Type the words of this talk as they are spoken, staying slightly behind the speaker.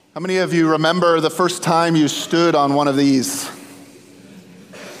How many of you remember the first time you stood on one of these?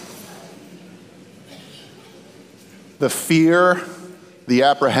 The fear, the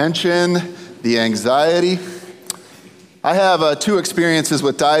apprehension, the anxiety. I have two experiences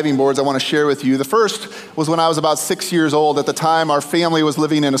with diving boards I want to share with you. The first was when I was about 6 years old. At the time, our family was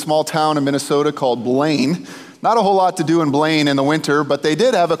living in a small town in Minnesota called Blaine. Not a whole lot to do in Blaine in the winter, but they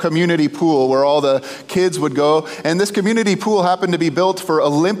did have a community pool where all the kids would go. And this community pool happened to be built for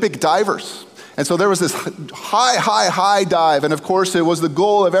Olympic divers. And so there was this high dive. And of course, it was the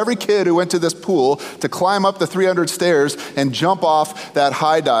goal of every kid who went to this pool to climb up the 300 stairs and jump off that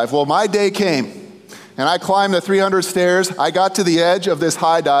high dive. Well, my day came. And I climbed the 300 stairs. I got to the edge of this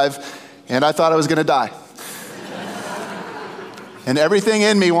high dive, and I thought I was going to die. And everything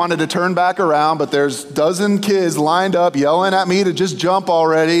in me wanted to turn back around, but there's a dozen kids lined up yelling at me to just jump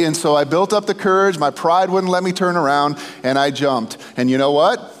already. And so I built up the courage. My pride wouldn't let me turn around, and I jumped. And you know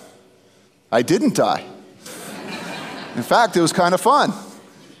what? I didn't die. In fact, it was kind of fun.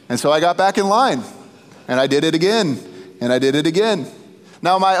 And so I got back in line, and I did it again, and I did it again.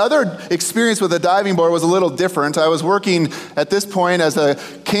 Now, my other experience with a diving board was a little different. I was working at this point as a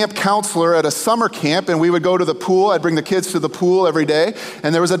camp counselor at a summer camp, and we would go to the pool. I'd bring the kids to the pool every day,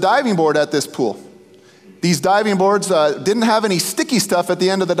 and there was a diving board at this pool. These diving boards didn't have any sticky stuff at the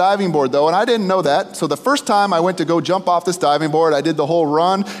end of the diving board, though, and I didn't know that. So the first time I went to go jump off this diving board, I did the whole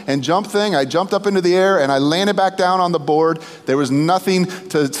run and jump thing. I jumped up into the air, and I landed back down on the board. There was nothing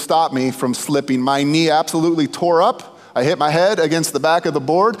to stop me from slipping. My knee absolutely tore up. I hit my head against the back of the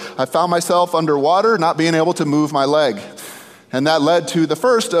board. I found myself underwater, not being able to move my leg. And that led to the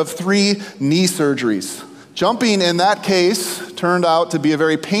first of 3 knee surgeries. Jumping in that case turned out to be a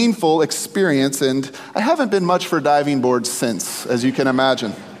very painful experience, and I haven't been much for diving boards since, as you can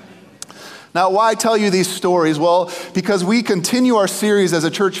imagine. Now, why tell you these stories? Well, because we continue our series as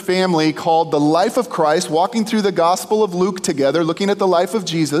a church family called The Life of Christ, walking through the Gospel of Luke together, looking at the life of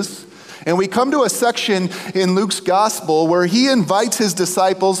Jesus. And we come to a section in Luke's gospel where he invites his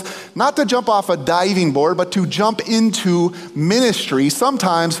disciples not to jump off a diving board, but to jump into ministry,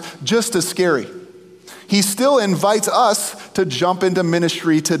 sometimes just as scary. He still invites us to jump into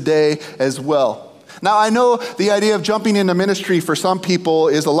ministry today as well. Now, I know the idea of jumping into ministry for some people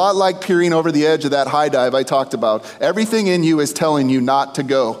is a lot like peering over the edge of that high dive I talked about. Everything in you is telling you not to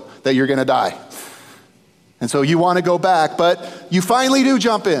go, that you're going to die. And so you want to go back, but you finally do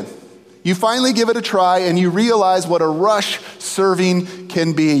jump in. You finally give it a try, and you realize what a rush serving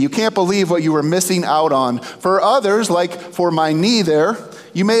can be. You can't believe what you were missing out on. For others, like for my knee there,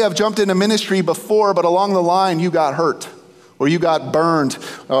 you may have jumped into ministry before, but along the line you got hurt, or you got burned,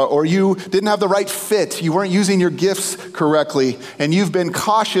 or you didn't have the right fit. You weren't using your gifts correctly, and you've been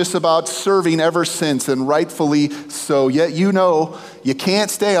cautious about serving ever since, and rightfully so. Yet you know you can't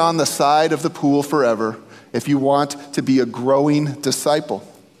stay on the side of the pool forever if you want to be a growing disciple.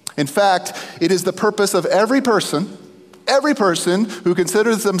 In fact, it is the purpose of every person who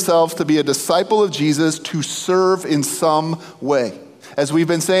considers themselves to be a disciple of Jesus to serve in some way. As we've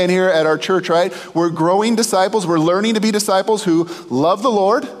been saying here at our church, right? We're growing disciples. We're learning to be disciples who love the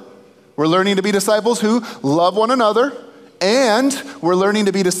Lord. We're learning to be disciples who love one another. And we're learning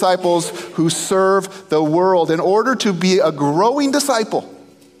to be disciples who serve the world. In order to be a growing disciple,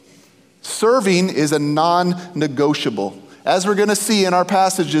 serving is a non-negotiable. As we're going to see in our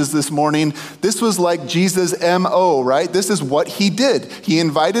passages this morning, this was like Jesus' MO, right? This is what he did. He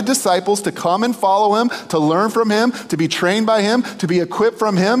invited disciples to come and follow him, to learn from him, to be trained by him, to be equipped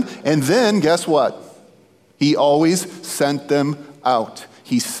from him. And then, guess what? He always sent them out.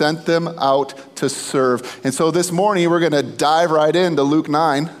 He sent them out to serve. And so this morning, we're going to dive right into Luke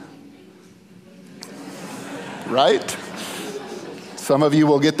 9. Right? Some of you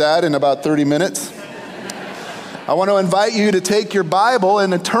will get that in about 30 minutes. I want to invite you to take your Bible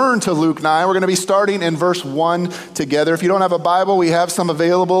and to turn to Luke 9. We're going to be starting in verse 1 together. If you don't have a Bible, we have some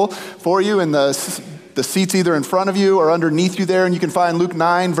available for you in the seats either in front of you or underneath you there. And you can find Luke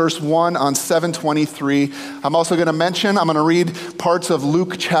 9, verse 1 on 723. I'm also going to read parts of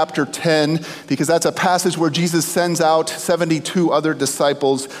Luke chapter 10, because that's a passage where Jesus sends out 72 other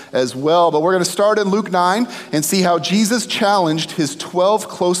disciples as well. But we're going to start in Luke 9 and see how Jesus challenged his 12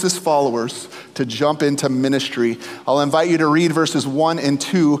 closest followers to jump into ministry. I'll invite you to read verses 1 and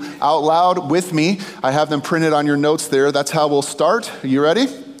 2 out loud with me. I have them printed on your notes there. That's how we'll start. Are you ready?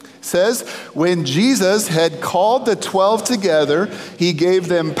 It says, when Jesus had called the 12 together, he gave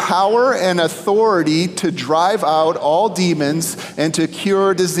them power and authority to drive out all demons and to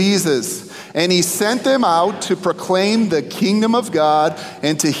cure diseases. And he sent them out to proclaim the kingdom of God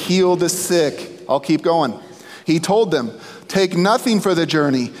and to heal the sick. I'll keep going. He told them, Take nothing for the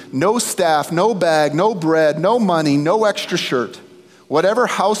journey, no staff, no bag, no bread, no money, no extra shirt. Whatever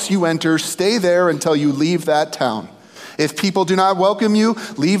house you enter, stay there until you leave that town. If people do not welcome you,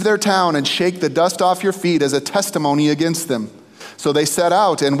 leave their town and shake the dust off your feet as a testimony against them." So they set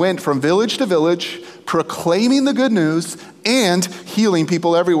out and went from village to village, proclaiming the good news and healing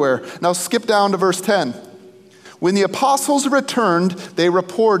people everywhere. Now skip down to verse 10. When the apostles returned, they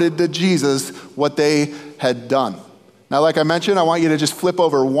reported to Jesus what they had done. Now, like I mentioned, I want you to just flip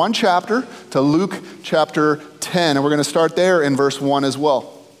over one chapter to Luke chapter 10, and we're going to start there in verse 1 as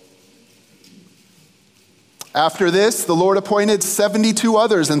well. After this, the Lord appointed 72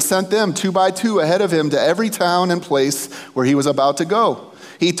 others and sent them 2 by 2 ahead of him to every town and place where he was about to go.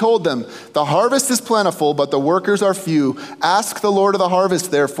 He told them, "The harvest is plentiful, but the workers are few. Ask the Lord of the harvest,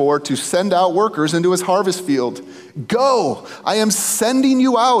 therefore, to send out workers into his harvest field. Go, I am sending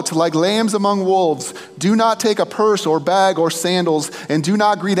you out like lambs among wolves. Do not take a purse or bag or sandals, and do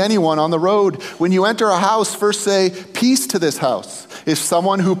not greet anyone on the road. When you enter a house, first say, 'Peace to this house.' If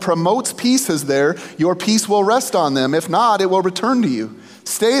someone who promotes peace is there, your peace will rest on them. If not, it will return to you.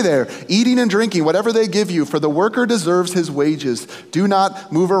 Stay there, eating and drinking whatever they give you, for the worker deserves his wages. Do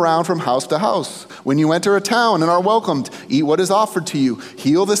not move around from house to house. When you enter a town and are welcomed, eat what is offered to you.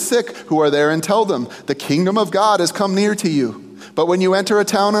 Heal the sick who are there and tell them, 'The kingdom of God has come near to you.' But when you enter a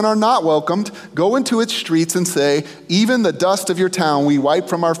town and are not welcomed, go into its streets and say, 'Even the dust of your town we wipe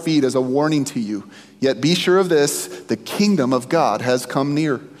from our feet as a warning to you.' Yet be sure of this, the kingdom of God has come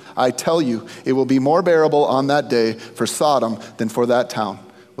near. I tell you, it will be more bearable on that day for Sodom than for that town."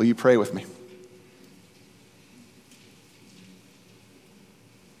 Will you pray with me?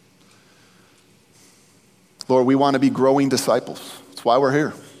 Lord, we want to be growing disciples. That's why we're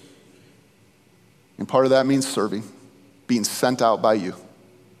here. And part of that means serving, being sent out by you.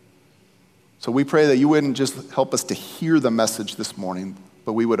 So we pray that you wouldn't just help us to hear the message this morning,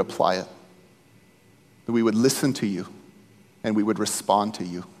 but we would apply it. That we would listen to you and we would respond to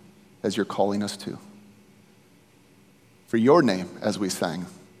you as you're calling us to. For your name, as we sang,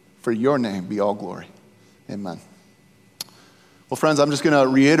 for your name be all glory. Amen. Well, friends, I'm just going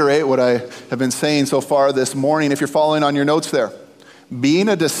to reiterate what I have been saying so far this morning. If you're following on your notes there, being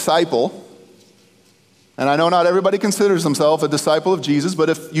a disciple, and I know not everybody considers themselves a disciple of Jesus, but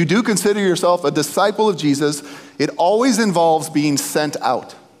if you do consider yourself a disciple of Jesus, it always involves being sent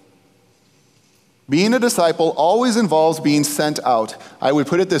out. Being a disciple always involves being sent out. I would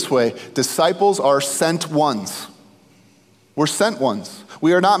put it this way: disciples are sent ones. We're sent ones.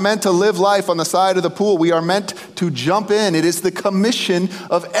 We are not meant to live life on the side of the pool. We are meant to jump in. It is the commission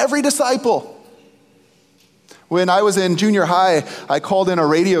of every disciple. When I was in junior high, I called in a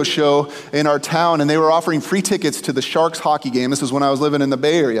radio show in our town, and they were offering free tickets to the Sharks hockey game. This is when I was living in the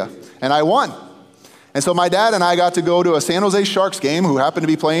Bay Area, and I won. And so my dad and I got to go to a San Jose Sharks game, who happened to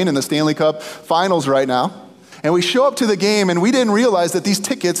be playing in the Stanley Cup Finals right now. And we show up to the game, and we didn't realize that these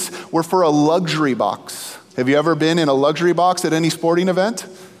tickets were for a luxury box. Have you ever been in a luxury box at any sporting event?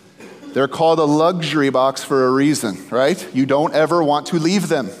 They're called a luxury box for a reason, right? You don't ever want to leave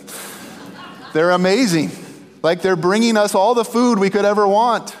them. They're amazing. Like, they're bringing us all the food we could ever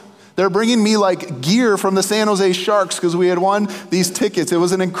want. They're bringing me like gear from the San Jose Sharks because we had won these tickets. It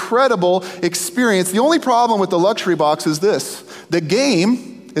was an incredible experience. The only problem with the luxury box is this: the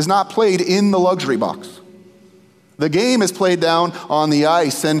game is not played in the luxury box. The game is played down on the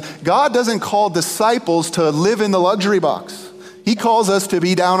ice. And God doesn't call disciples to live in the luxury box. He calls us to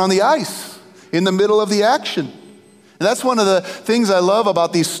be down on the ice, in the middle of the action. And that's one of the things I love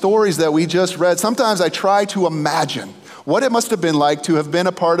about these stories that we just read. Sometimes I try to imagine what it must have been like to have been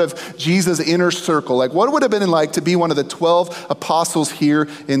a part of Jesus' inner circle. Like, what would it have been like to be one of the 12 apostles here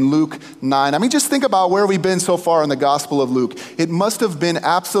in Luke 9? I mean, just think about where we've been so far in the Gospel of Luke. It must have been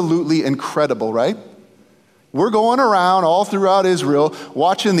absolutely incredible, right? We're going around all throughout Israel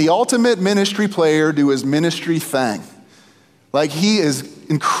watching the ultimate ministry player do his ministry thing. Like, he is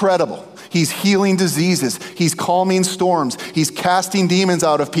incredible. He's healing diseases. He's calming storms. He's casting demons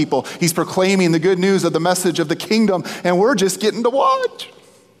out of people. He's proclaiming the good news of the message of the kingdom, and we're just getting to watch.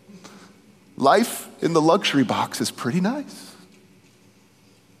 Life in the luxury box is pretty nice.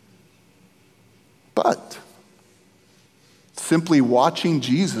 But simply watching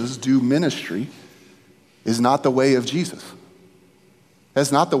Jesus do ministry is not the way of Jesus.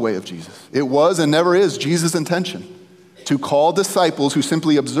 That's not the way of Jesus. It was and never is Jesus' intention to call disciples who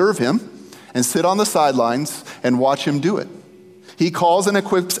simply observe him and sit on the sidelines and watch him do it. He calls and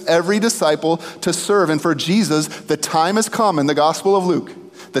equips every disciple to serve. And for Jesus, the time has come in the Gospel of Luke.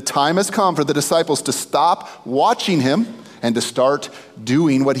 The time has come for the disciples to stop watching him and to start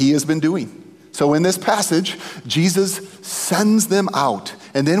doing what he has been doing. So in this passage, Jesus sends them out.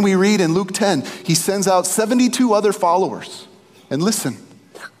 And then we read in Luke 10, he sends out 72 other followers. And listen,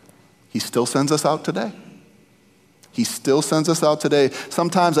 he still sends us out today. He still sends us out today.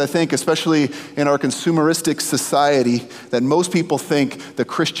 Sometimes I think, especially in our consumeristic society, that most people think the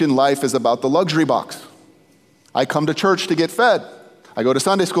Christian life is about the luxury box. I come to church to get fed. I go to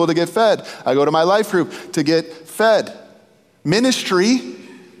Sunday school to get fed. I go to my life group to get fed. Ministry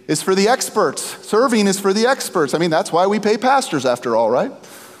is for the experts. Serving is for the experts. I mean, that's why we pay pastors after all, right?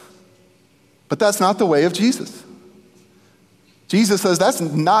 But that's not the way of Jesus. Jesus says that's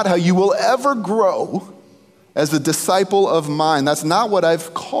not how you will ever grow as a disciple of mine. That's not what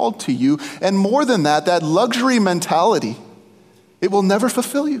I've called to you. And more than that, that luxury mentality, it will never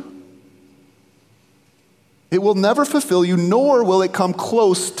fulfill you. It will never fulfill you, nor will it come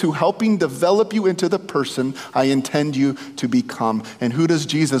close to helping develop you into the person I intend you to become. And who does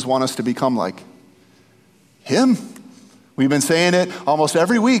Jesus want us to become like? Him. We've been saying it almost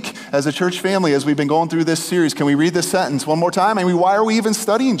every week as a church family as we've been going through this series. Can we read this sentence one more time? Why are we even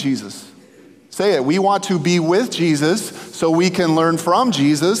studying Jesus? Say it. We want to be with Jesus so we can learn from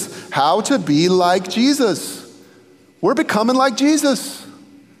Jesus how to be like Jesus. We're becoming like Jesus.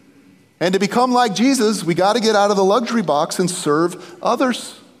 And to become like Jesus, we got to get out of the luxury box and serve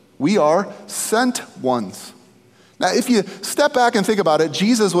others. We are sent ones. Now, if you step back and think about it,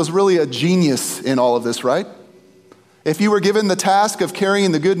 Jesus was really a genius in all of this, right? If you were given the task of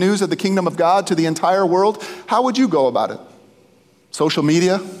carrying the good news of the kingdom of God to the entire world, how would you go about it? Social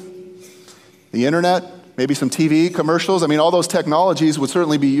media? The internet? Maybe some TV commercials? All those technologies would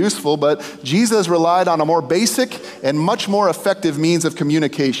certainly be useful, but Jesus relied on a more basic and much more effective means of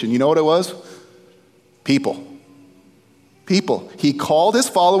communication. You know what it was? People. People. He called his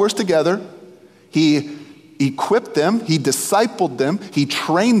followers together. He equipped them. He discipled them. He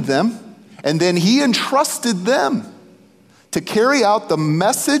trained them. And then he entrusted them to carry out the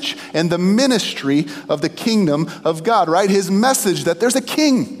message and the ministry of the kingdom of God, right? His message that there's a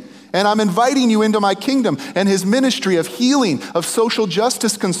king. And I'm inviting you into my kingdom, and his ministry of healing, of social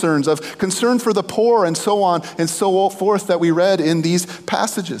justice concerns, of concern for the poor, and so on and so forth that we read in these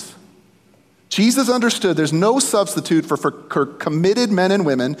passages. Jesus understood there's no substitute for committed men and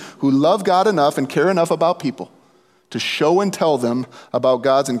women who love God enough and care enough about people to show and tell them about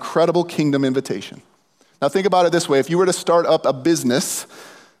God's incredible kingdom invitation. Now think about it this way. If you were to start up a business,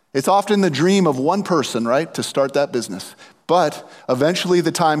 it's often the dream of one person, right, to start that business. But eventually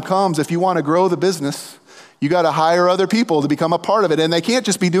the time comes, if you want to grow the business, you got to hire other people to become a part of it. And they can't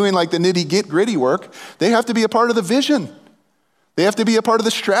just be doing like the nitty-gritty work. They have to be a part of the vision. They have to be a part of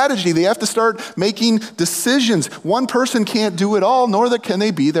the strategy. They have to start making decisions. One person can't do it all, nor can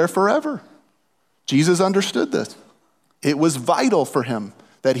they be there forever. Jesus understood this. It was vital for him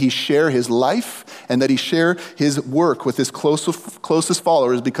that he share his life and that he share his work with his closest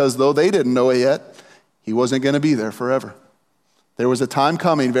followers, because though they didn't know it yet, he wasn't going to be there forever. There was a time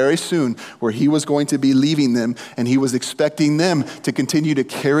coming very soon where he was going to be leaving them, and he was expecting them to continue to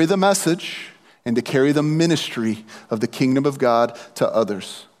carry the message and to carry the ministry of the kingdom of God to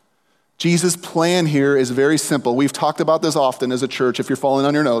others. Jesus' plan here is very simple. We've talked about this often as a church, if you're following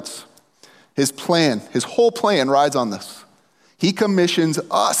on your notes. His plan, his whole plan rides on this. He commissions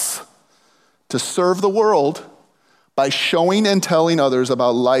us to serve the world by showing and telling others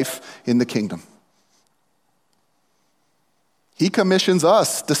about life in the kingdom. He commissions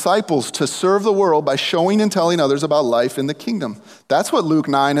us, disciples, to serve the world by showing and telling others about life in the kingdom. That's what Luke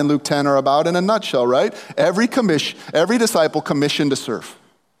 9 and Luke 10 are about in a nutshell, right? Every disciple commissioned to serve.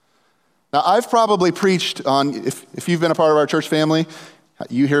 Now, I've probably preached on, if you've been a part of our church family,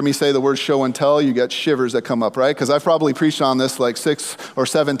 you hear me say the word show and tell, you get shivers that come up, right? Because I've probably preached on this like 6 or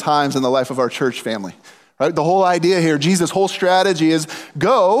 7 times in the life of our church family, right? The whole idea here, Jesus' whole strategy is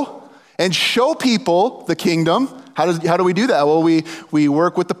go and show people the kingdom. How do we do that? Well, we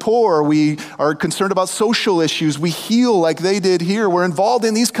work with the poor. We are concerned about social issues. We heal like they did here. We're involved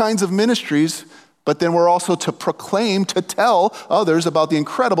in these kinds of ministries, but then we're also to proclaim, to tell others about the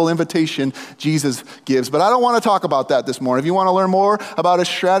incredible invitation Jesus gives. But I don't want to talk about that this morning. If you want to learn more about his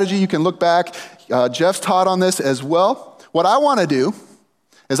strategy, you can look back. Jeff's taught on this as well. What I want to do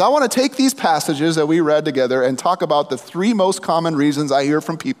is I want to take these passages that we read together and talk about the 3 most common reasons I hear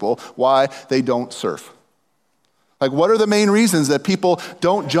from people why they don't serve. Like, what are the main reasons that people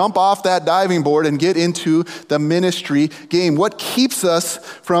don't jump off that diving board and get into the ministry game? What keeps us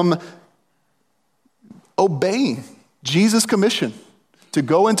from obeying Jesus' commission to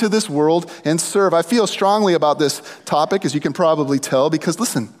go into this world and serve? I feel strongly about this topic, as you can probably tell, because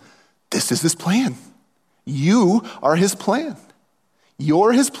listen, this is his plan. You are his plan.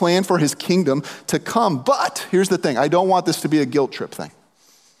 You're his plan for his kingdom to come. But here's the thing. I don't want this to be a guilt trip thing.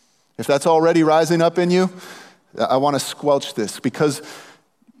 If that's already rising up in you, I want to squelch this because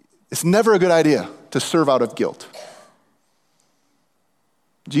it's never a good idea to serve out of guilt.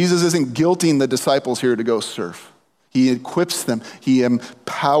 Jesus isn't guilting the disciples here to go serve. He equips them. He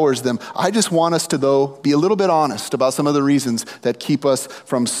empowers them. I just want us to, though, be a little bit honest about some of the reasons that keep us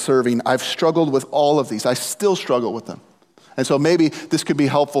from serving. I've struggled with all of these. I still struggle with them. And so maybe this could be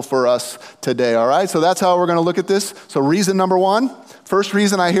helpful for us today, all right? So that's how we're going to look at this. So reason number one, first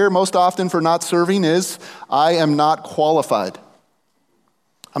reason I hear most often for not serving is, I am not qualified.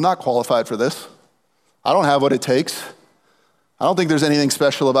 I'm not qualified for this. I don't have what it takes. I don't think there's anything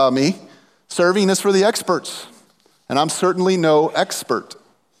special about me. Serving is for the experts, and I'm certainly no expert.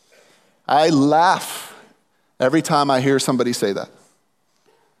 I laugh every time I hear somebody say that.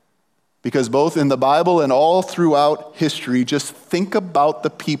 Because both in the Bible and all throughout history, just think about the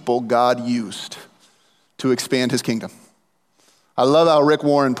people God used to expand his kingdom. I love how Rick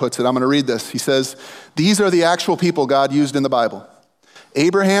Warren puts it. I'm going to read this. He says, these are the actual people God used in the Bible.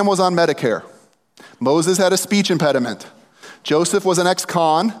 Abraham was on Medicare. Moses had a speech impediment. Joseph was an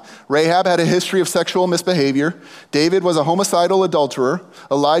ex-con. Rahab had a history of sexual misbehavior. David was a homicidal adulterer.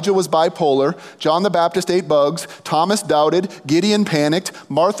 Elijah was bipolar. John the Baptist ate bugs. Thomas doubted. Gideon panicked.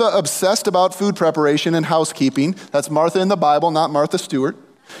 Martha obsessed about food preparation and housekeeping. That's Martha in the Bible, not Martha Stewart.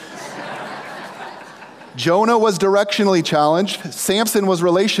 Jonah was directionally challenged. Samson was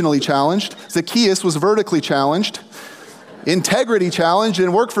relationally challenged. Zacchaeus was vertically challenged. Integrity challenged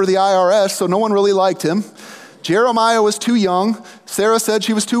and worked for the IRS, so no one really liked him. Jeremiah was too young. Sarah said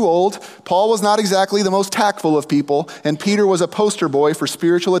she was too old. Paul was not exactly the most tactful of people. And Peter was a poster boy for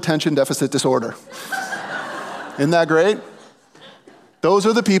spiritual attention deficit disorder. Isn't that great? Those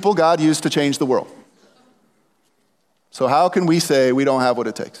are the people God used to change the world. So how can we say we don't have what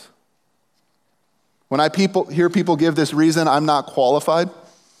it takes? When I hear people give this reason, I'm not qualified.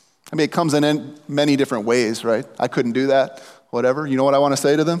 I mean, it comes in many different ways, right? I couldn't do that, whatever. You know what I want to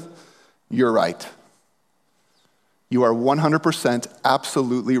say to them? You're right. You are 100%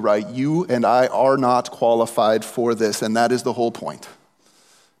 absolutely right. You and I are not qualified for this, and that is the whole point.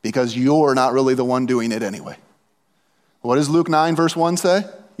 Because you're not really the one doing it anyway. What does Luke 9 verse 1 say?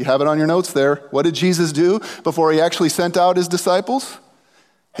 You have it on your notes there. What did Jesus do before he actually sent out his disciples?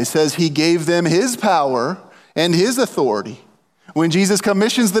 It says he gave them his power and his authority. When Jesus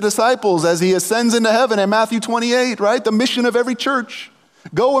commissions the disciples as he ascends into heaven in Matthew 28, right? The mission of every church.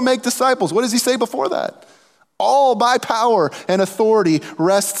 Go and make disciples. What does he say before that? All by power and authority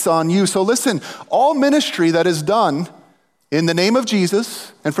rests on you. So listen, all ministry that is done in the name of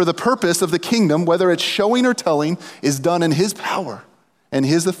Jesus and for the purpose of the kingdom, whether it's showing or telling, is done in his power and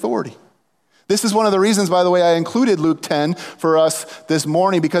his authority. This is one of the reasons, by the way, I included Luke 10 for us this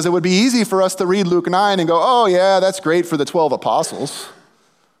morning, because it would be easy for us to read Luke 9 and go, oh yeah, that's great for the 12 apostles.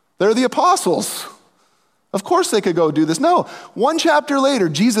 They're the apostles. Of course they could go do this. No, one chapter later,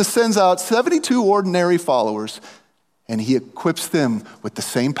 Jesus sends out 72 ordinary followers, and he equips them with the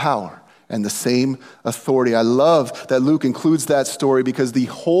same power and the same authority. I love that Luke includes that story because the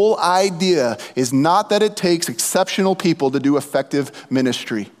whole idea is not that it takes exceptional people to do effective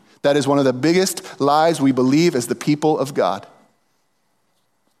ministry. That is one of the biggest lies we believe as the people of God.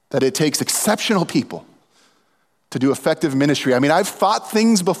 That it takes exceptional people to do effective ministry. I mean, I've thought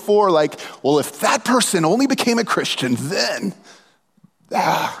things before like, well, if that person only became a Christian, then,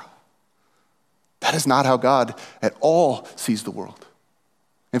 that is not how God at all sees the world.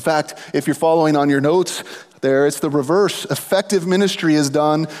 In fact, if you're following on your notes there, it's the reverse. Effective ministry is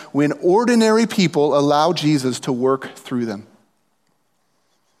done when ordinary people allow Jesus to work through them.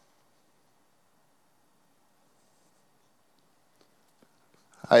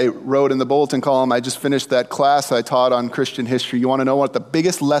 I wrote in the bulletin column, I just finished that class I taught on Christian history. You want to know what the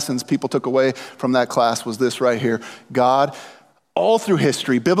biggest lessons people took away from that class was this right here. God, all through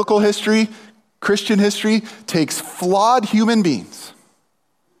history, biblical history, Christian history, takes flawed human beings.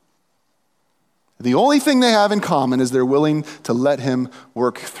 The only thing they have in common is they're willing to let him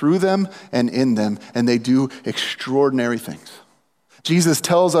work through them and in them, and they do extraordinary things. Jesus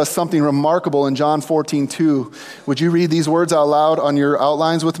tells us something remarkable in John 14:2. Would you read these words out loud on your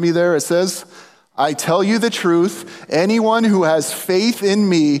outlines with me there? It says, I tell you the truth, anyone who has faith in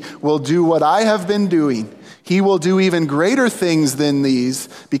me will do what I have been doing. He will do even greater things than these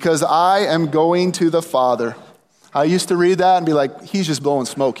because I am going to the Father. I used to read that and be like, he's just blowing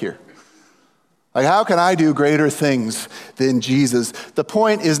smoke here. Like, how can I do greater things than Jesus? The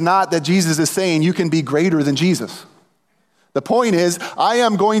point is not that Jesus is saying you can be greater than Jesus. The point is, I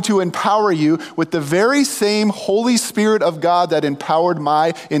am going to empower you with the very same Holy Spirit of God that empowered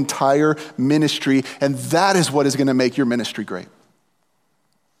my entire ministry, and that is what is going to make your ministry great.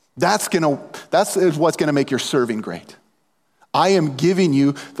 That's what's going to make your serving great. I am giving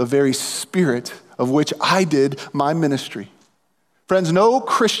you the very Spirit of which I did my ministry. Friends, no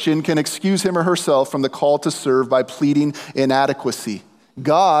Christian can excuse him or herself from the call to serve by pleading inadequacy.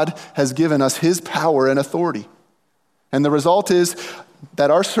 God has given us his power and authority. And the result is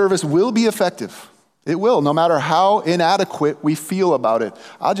that our service will be effective. It will, no matter how inadequate we feel about it.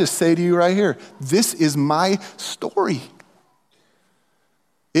 I'll just say to you right here, this is my story.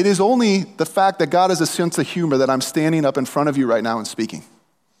 It is only the fact that God has a sense of humor that I'm standing up in front of you right now and speaking.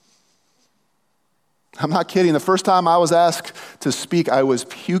 I'm not kidding. The first time I was asked to speak, I was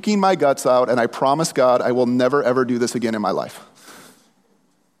puking my guts out, and I promised God I will never, ever do this again in my life.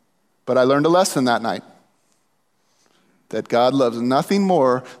 But I learned a lesson that night. That God loves nothing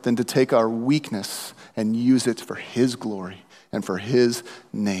more than to take our weakness and use it for his glory and for his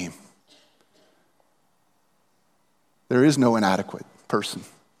name. There is no inadequate person.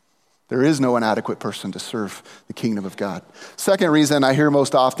 There is no inadequate person to serve the kingdom of God. Second reason I hear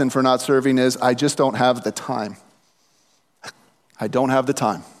most often for not serving is I just don't have the time. I don't have the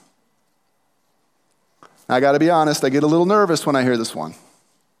time. I got to be honest, I get a little nervous when I hear this one.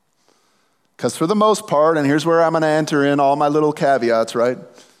 Because for the most part, and here's where I'm going to enter in all my little caveats, right?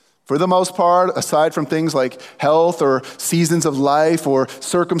 For the most part, aside from things like health or seasons of life or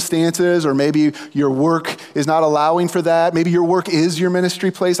circumstances, or maybe your work is not allowing for that, maybe your work is your ministry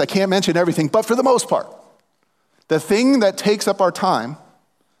place, I can't mention everything, but for the most part, the thing that takes up our time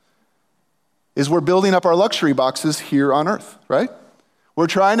is we're building up our luxury boxes here on earth, right? We're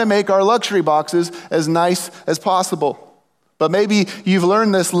trying to make our luxury boxes as nice as possible. But maybe you've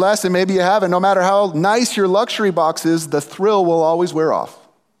learned this lesson, maybe you haven't. No matter how nice your luxury box is, the thrill will always wear off.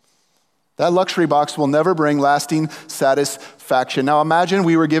 That luxury box will never bring lasting satisfaction. Now imagine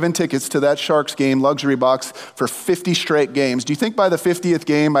we were given tickets to that Sharks game, luxury box, for 50 straight games. Do you think by the 50th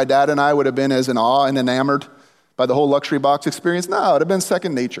game, my dad and I would have been as in awe and enamored by the whole luxury box experience? No, it would have been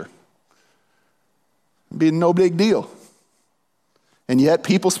second nature. It'd be no big deal. And yet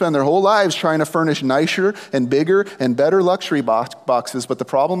people spend their whole lives trying to furnish nicer and bigger and better luxury boxes. But the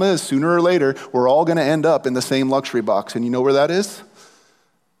problem is, sooner or later, we're all going to end up in the same luxury box. And you know where that is?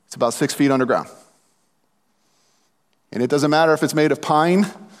 It's about 6 feet underground. And it doesn't matter if it's made of pine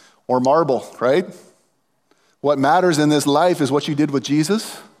or marble, right? What matters in this life is what you did with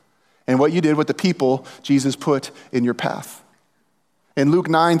Jesus and what you did with the people Jesus put in your path. In Luke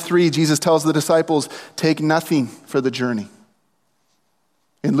 9:3, Jesus tells the disciples, take nothing for the journey.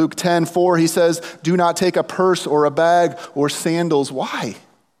 In Luke 10:4, he says, do not take a purse or a bag or sandals. Why?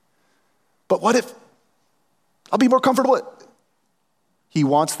 But what if I'll be more comfortable? He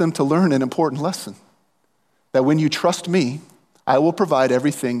wants them to learn an important lesson. That when you trust me, I will provide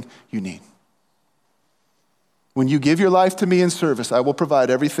everything you need. When you give your life to me in service, I will provide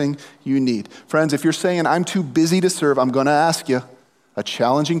everything you need. Friends, if you're saying, I'm too busy to serve, I'm going to ask you a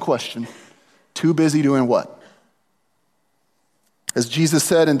challenging question. Too busy doing what? As Jesus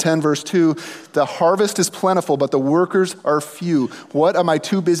said in 10 verse 2, the harvest is plentiful, but the workers are few. What am I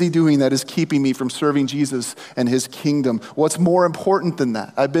too busy doing that is keeping me from serving Jesus and his kingdom? What's more important than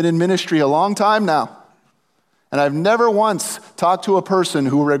that? I've been in ministry a long time now, and I've never once talked to a person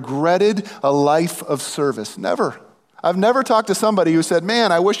who regretted a life of service. Never. I've never talked to somebody who said,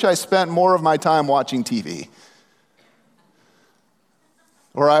 man, I wish I spent more of my time watching TV.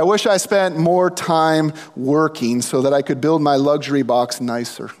 Or I wish I spent more time working so that I could build my luxury box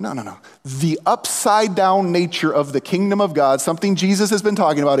nicer. No. The upside down nature of the kingdom of God, something Jesus has been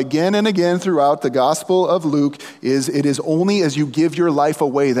talking about again and again throughout the Gospel of Luke, is it is only as you give your life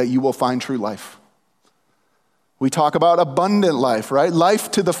away that you will find true life. We talk about abundant life, right?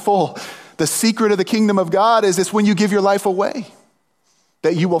 Life to the full. The secret of the kingdom of God is it's when you give your life away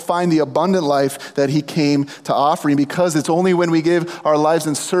that you will find the abundant life that he came to offer. Because it's only when we give our lives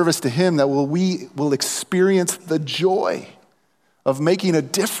in service to him that we will experience the joy of making a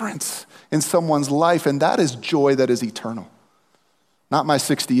difference in someone's life. And that is joy that is eternal. Not my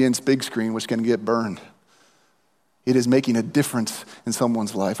 60-inch big screen, which can get burned. It is making a difference in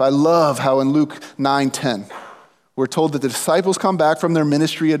someone's life. I love how in Luke 9:10, we're told that the disciples come back from their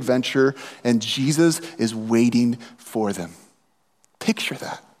ministry adventure and Jesus is waiting for them. Picture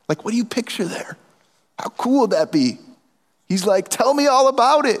that. Like, what do you picture there? How cool would that be? He's like, tell me all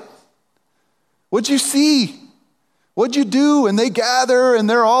about it. What'd you see? What'd you do? And they gather and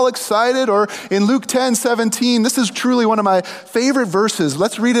they're all excited. Or in Luke 10:17, this is truly one of my favorite verses.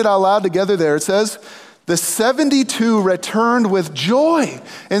 Let's read it out loud together there. It says, The 72 returned with joy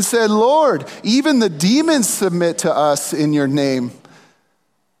and said, Lord, even the demons submit to us in your name.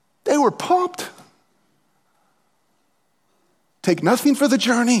 They were pumped. Take nothing for the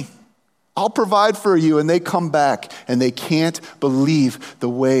journey. I'll provide for you. And they come back and they can't believe the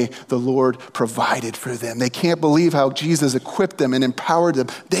way the Lord provided for them. They can't believe how Jesus equipped them and empowered them.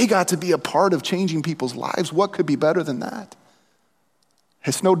 They got to be a part of changing people's lives. What could be better than that?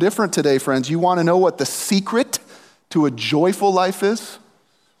 It's no different today, friends. You want to know what the secret to a joyful life is?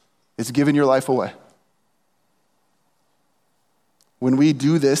 It's giving your life away. When we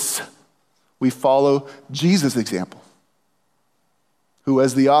do this, we follow Jesus' example, who,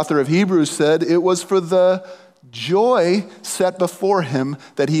 as the author of Hebrews said, it was for the joy set before him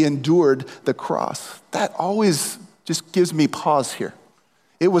that he endured the cross. That always just gives me pause here.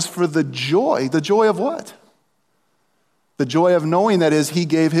 It was for the joy of what? The joy of knowing that as he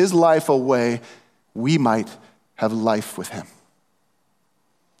gave his life away, we might have life with him.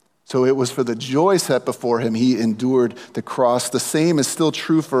 So it was for the joy set before him, he endured the cross. The same is still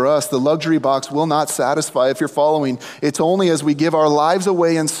true for us. The luxury box will not satisfy if you're following. It's only as we give our lives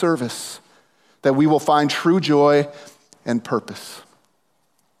away in service that we will find true joy and purpose.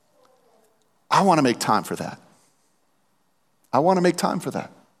 I want to make time for that. I want to make time for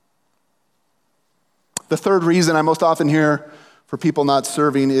that. The third reason I most often hear for people not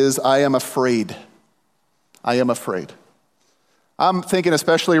serving is, I am afraid. I am afraid. I'm thinking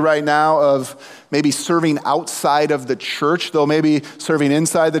especially right now of maybe serving outside of the church, though maybe serving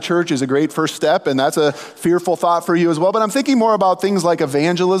inside the church is a great first step, and that's a fearful thought for you as well. But I'm thinking more about things like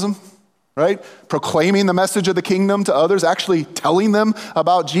evangelism, right? Proclaiming the message of the kingdom to others, actually telling them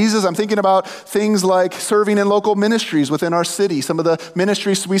about Jesus. I'm thinking about things like serving in local ministries within our city, some of the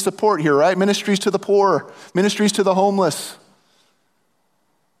ministries we support here, right? Ministries to the poor, ministries to the homeless.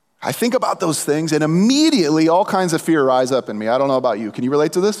 I think about those things and immediately all kinds of fear rise up in me. I don't know about you. Can you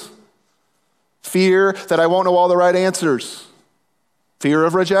relate to this? Fear that I won't know all the right answers. Fear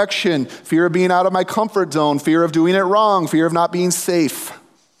of rejection. Fear of being out of my comfort zone. Fear of doing it wrong. Fear of not being safe.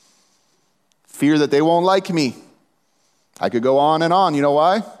 Fear that they won't like me. I could go on and on. You know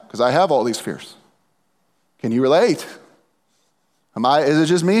why? Because I have all these fears. Can you relate? Is it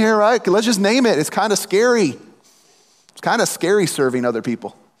just me here, right? Let's just name it. It's kind of scary. It's kind of scary serving other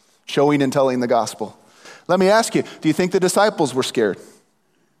people, showing and telling the gospel. Let me ask you, do you think the disciples were scared?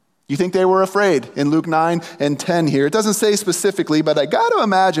 Do you think they were afraid? In Luke 9 and 10 here, it doesn't say specifically, but I got to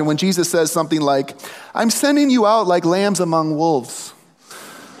imagine when Jesus says something like, I'm sending you out like lambs among wolves.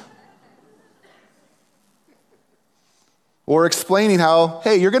 Or explaining how,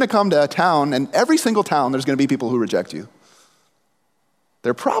 hey, you're going to come to a town, and every single town there's going to be people who reject you.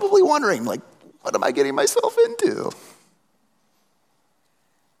 They're probably wondering, like, what am I getting myself into?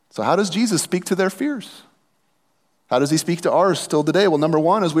 So how does Jesus speak to their fears? How does he speak to ours still today? Well, number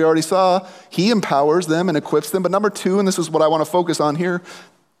one, as we already saw, he empowers them and equips them. But number two, and this is what I want to focus on here,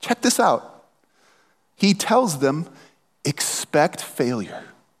 check this out. He tells them, expect failure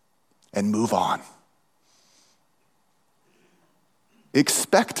and move on.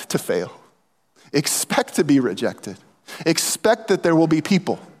 Expect to fail. Expect to be rejected. Expect that there will be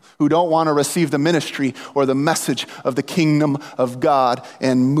people who don't want to receive the ministry or the message of the kingdom of God,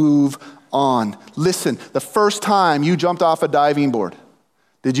 and move on. Listen, the first time you jumped off a diving board,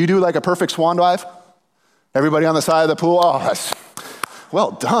 did you do like a perfect swan dive? Everybody on the side of the pool, oh, that's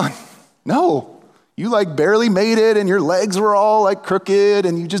well done. No, you like barely made it and your legs were all like crooked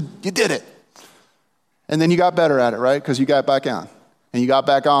and you did it. And then you got better at it, right? Because you got back on. And you got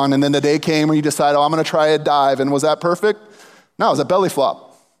back on, and then the day came where you decided, I'm going to try a dive. And was that perfect? No, it was a belly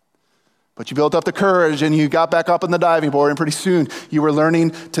flop. But you built up the courage, and you got back up on the diving board, and pretty soon you were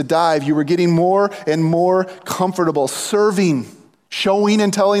learning to dive. You were getting more and more comfortable. Serving, showing,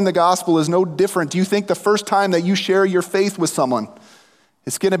 and telling the gospel is no different. Do you think the first time that you share your faith with someone,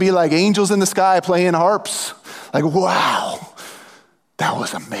 it's going to be like angels in the sky playing harps? Like, wow, that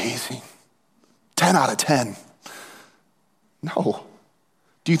was amazing. 10 out of 10. No.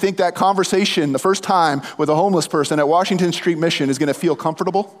 Do you think that conversation the first time with a homeless person at Washington Street Mission is going to feel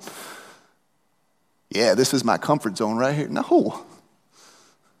comfortable? Yeah, this is my comfort zone right here. No.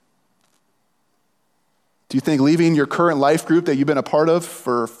 Do you think leaving your current life group that you've been a part of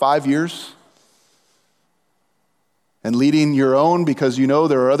for 5 years and leading your own because you know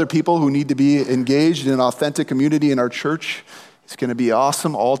there are other people who need to be engaged in an authentic community in our church is going to be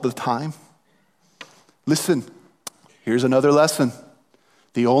awesome all the time? Listen, here's another lesson.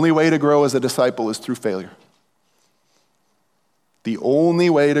 The only way to grow as a disciple is through failure. The only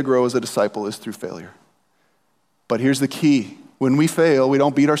way to grow as a disciple is through failure. But here's the key. When we fail, we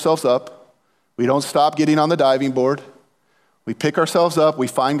don't beat ourselves up. We don't stop getting on the diving board. We pick ourselves up, we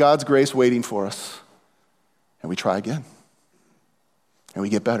find God's grace waiting for us, and we try again. And we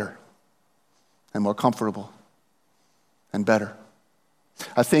get better and more comfortable and better.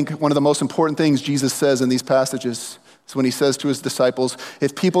 I think one of the most important things Jesus says in these passages is when he says to his disciples,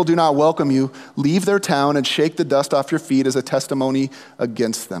 if people do not welcome you, leave their town and shake the dust off your feet as a testimony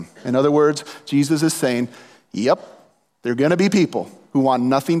against them. In other words, Jesus is saying, yep, there are going to be people who want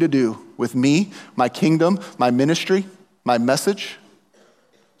nothing to do with me, my kingdom, my ministry, my message.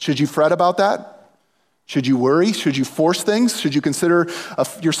 Should you fret about that? Should you worry? Should you force things? Should you consider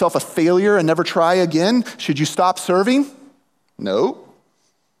yourself a failure and never try again? Should you stop serving? No.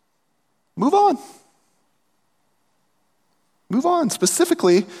 Move on. Move on.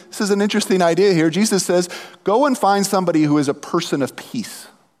 Specifically, this is an interesting idea here. Jesus says, go and find somebody who is a person of peace.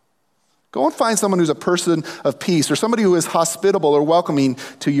 Go and find someone who's a person of peace or somebody who is hospitable or welcoming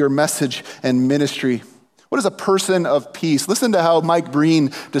to your message and ministry. What is a person of peace? Listen to how Mike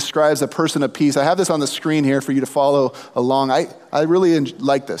Breen describes a person of peace. I have this on the screen here for you to follow along. I really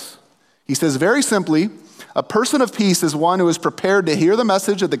like this. He says, very simply, a person of peace is one who is prepared to hear the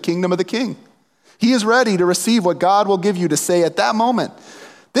message of the kingdom of the king. He is ready to receive what God will give you to say at that moment.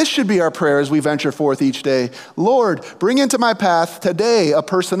 This should be our prayer as we venture forth each day. Lord, bring into my path today a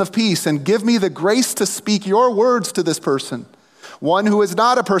person of peace and give me the grace to speak your words to this person. One who is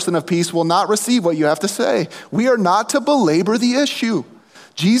not a person of peace will not receive what you have to say. We are not to belabor the issue.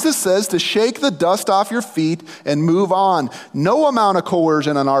 Jesus says to shake the dust off your feet and move on. No amount of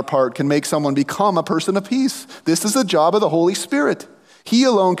coercion on our part can make someone become a person of peace. This is the job of the Holy Spirit. He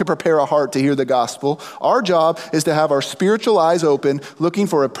alone can prepare a heart to hear the gospel. Our job is to have our spiritual eyes open, looking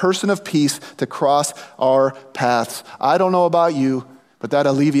for a person of peace to cross our paths. I don't know about you, but that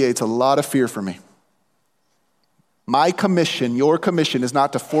alleviates a lot of fear for me. My commission, your commission, is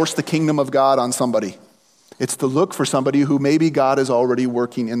not to force the kingdom of God on somebody. It's to look for somebody who maybe God is already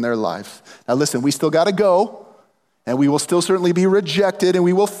working in their lives. Now listen, we still got to go, and we will still certainly be rejected, and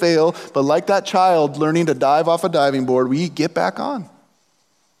we will fail, but like that child learning to dive off a diving board, we get back on.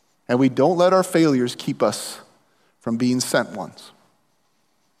 And we don't let our failures keep us from being sent ones.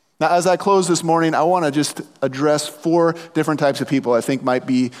 Now, as I close this morning, I want to just address 4 different types of people I think might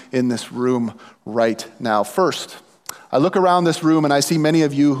be in this room right now. First, I look around this room and I see many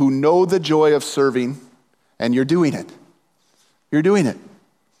of you who know the joy of serving, and you're doing it. You're doing it.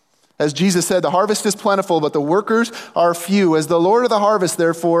 As Jesus said, the harvest is plentiful, but the workers are few. As the Lord of the harvest,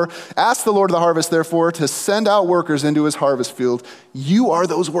 therefore, ask the Lord of the harvest, therefore, to send out workers into his harvest field. You are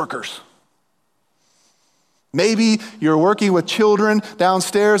those workers. Maybe you're working with children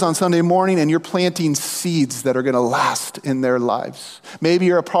downstairs on Sunday morning and you're planting seeds that are going to last in their lives. Maybe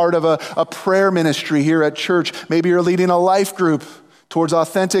you're a part of a prayer ministry here at church. Maybe you're leading a life group towards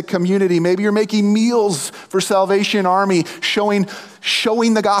authentic community. Maybe you're making meals for Salvation Army, showing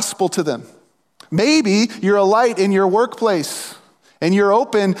the gospel to them. Maybe you're a light in your workplace and you're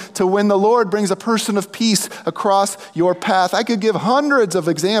open to when the Lord brings a person of peace across your path. I could give hundreds of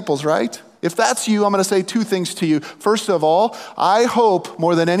examples, right? If that's you, I'm going to say 2 things to you. First of all, I hope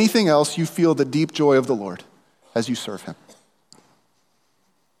more than anything else you feel the deep joy of the Lord as you serve him.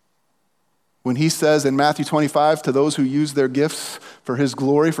 When he says in Matthew 25, to those who use their gifts for his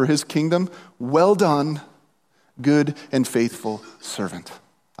glory, for his kingdom, well done, good and faithful servant.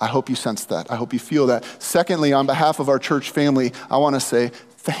 I hope you sense that. I hope you feel that. Secondly, on behalf of our church family, I want to say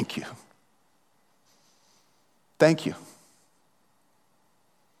thank you. Thank you.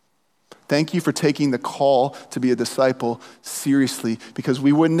 Thank you for taking the call to be a disciple seriously, because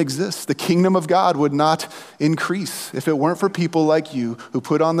we wouldn't exist. The kingdom of God would not increase if it weren't for people like you who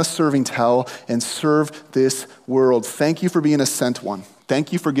put on the serving towel and serve this world. Thank you for being a sent one.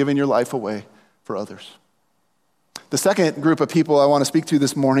 Thank you for giving your life away for others. The second group of people I want to speak to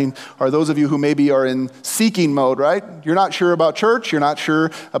this morning are those of you who maybe are in seeking mode, right? You're not sure about church. You're not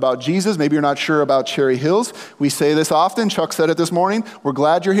sure about Jesus. Maybe you're not sure about Cherry Hills. We say this often. Chuck said it this morning. We're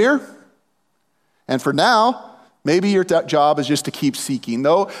glad you're here. And for now, maybe your job is just to keep seeking.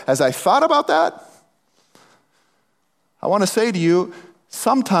 Though, as I thought about that, I want to say to you,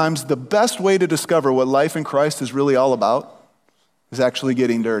 sometimes the best way to discover what life in Christ is really all about is actually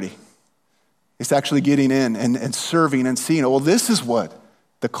getting dirty. It's actually getting in and serving and seeing, well, this is what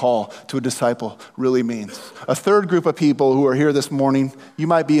the call to a disciple really means. A third group of people who are here this morning, you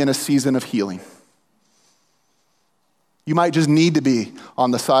might be in a season of healing. You might just need to be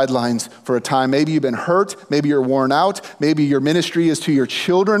on the sidelines for a time. Maybe you've been hurt. Maybe you're worn out. Maybe your ministry is to your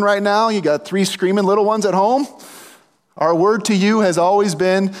children right now. You got 3 screaming little ones at home. Our word to you has always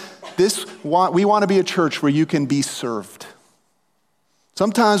been we want to be a church where you can be served.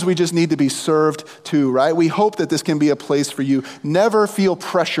 Sometimes we just need to be served too, right? We hope that this can be a place for you. Never feel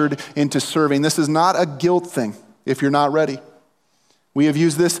pressured into serving. This is not a guilt thing if you're not ready. We have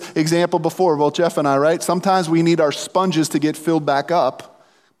used this example before, both Jeff and I, right? Sometimes we need our sponges to get filled back up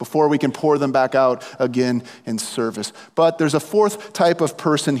before we can pour them back out again in service. But there's a fourth type of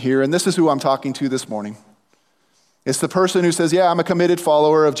person here, and this is who I'm talking to this morning. It's the person who says, yeah, I'm a committed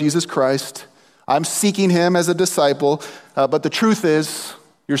follower of Jesus Christ. I'm seeking him as a disciple, but the truth is,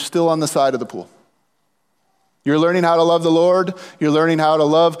 you're still on the side of the pool. You're learning how to love the Lord, you're learning how to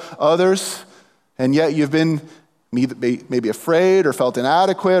love others, and yet you've been maybe afraid or felt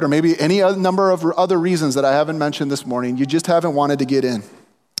inadequate or maybe any other number of other reasons that I haven't mentioned this morning. You just haven't wanted to get in.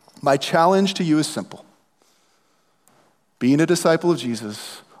 My challenge to you is simple. Being a disciple of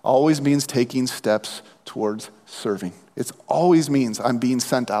Jesus always means taking steps towards serving. It always means I'm being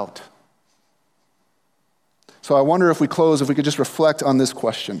sent out. So I wonder if we could just reflect on this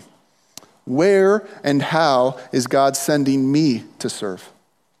question. Where and how is God sending me to serve?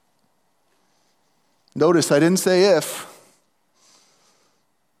 Notice I didn't say if.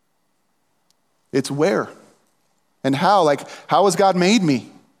 It's where and how. Like, how has God made me?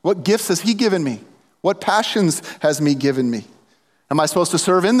 What gifts has he given me? What passions has he given me? Am I supposed to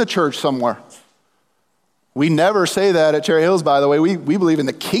serve in the church somewhere? We never say that at Cherry Hills, by the way. We believe in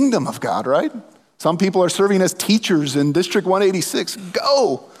the kingdom of God, right? Some people are serving as teachers in District 186.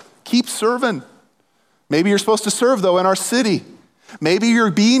 Go. Keep serving. Maybe you're supposed to serve, though, in our city. Maybe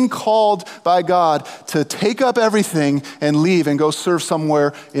you're being called by God to take up everything and leave and go serve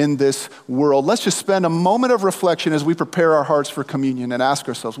somewhere in this world. Let's just spend a moment of reflection as we prepare our hearts for communion and ask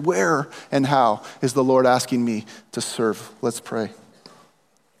ourselves, where and how is the Lord asking me to serve? Let's pray.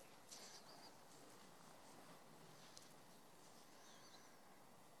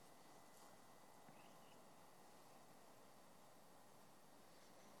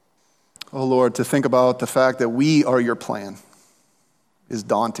 Oh Lord, to think about the fact that we are your plan is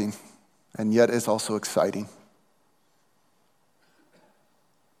daunting, and yet it's also exciting.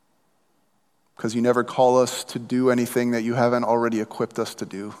 Because you never call us to do anything that you haven't already equipped us to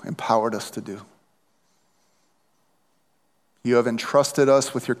do, empowered us to do. You have entrusted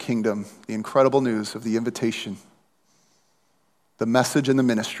us with your kingdom, the incredible news of the invitation, the message and the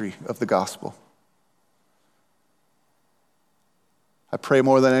ministry of the gospel. I pray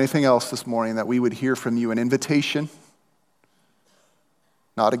more than anything else this morning that we would hear from you an invitation,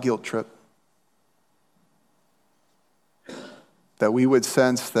 not a guilt trip. That we would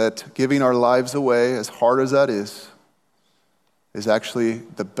sense that giving our lives away, as hard as that is actually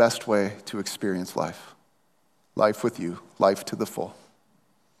the best way to experience life. Life with you, life to the full.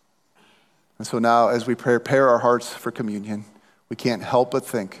 And so now, as we prepare our hearts for communion, we can't help but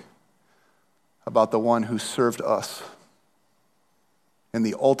think about the one who served us in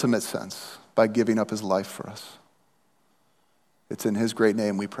the ultimate sense by giving up his life for us. It's in his great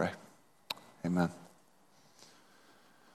name we pray. Amen.